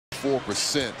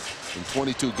44% in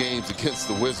 22 games against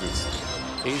the Wizards.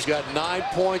 He's got 9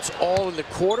 points all in the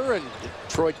quarter, and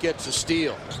Detroit gets a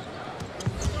steal.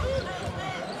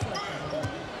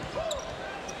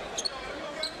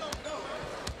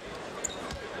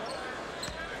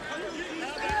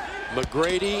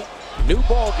 McGrady, new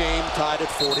ball game, tied at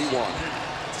 41.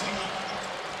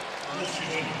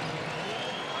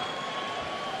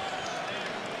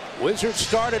 Wizards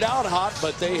started out hot,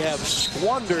 but they have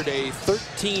squandered a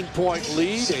 13-point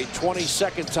lead. A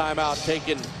 22nd timeout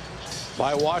taken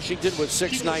by Washington with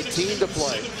 6:19 to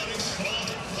play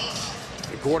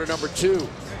in quarter number 2.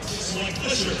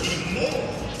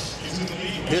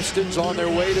 Pistons on their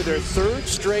way to their 3rd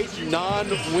straight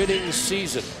non-winning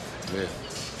season. Yeah.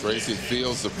 Tracy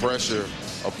feels the pressure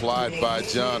applied by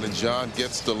John, and John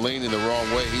gets to leaning the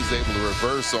wrong way. He's able to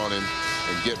reverse on him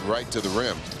and get right to the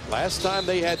rim. Last time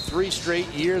they had 3 straight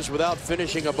years without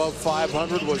finishing above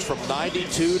 500 was from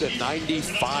 92 to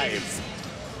 95.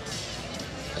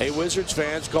 Hey, Wizards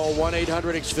fans, call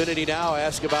 1-800-XFINITY now.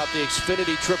 Ask about the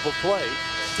Xfinity Triple Play,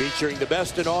 featuring the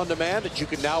best in on-demand that you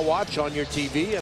can now watch on your TV.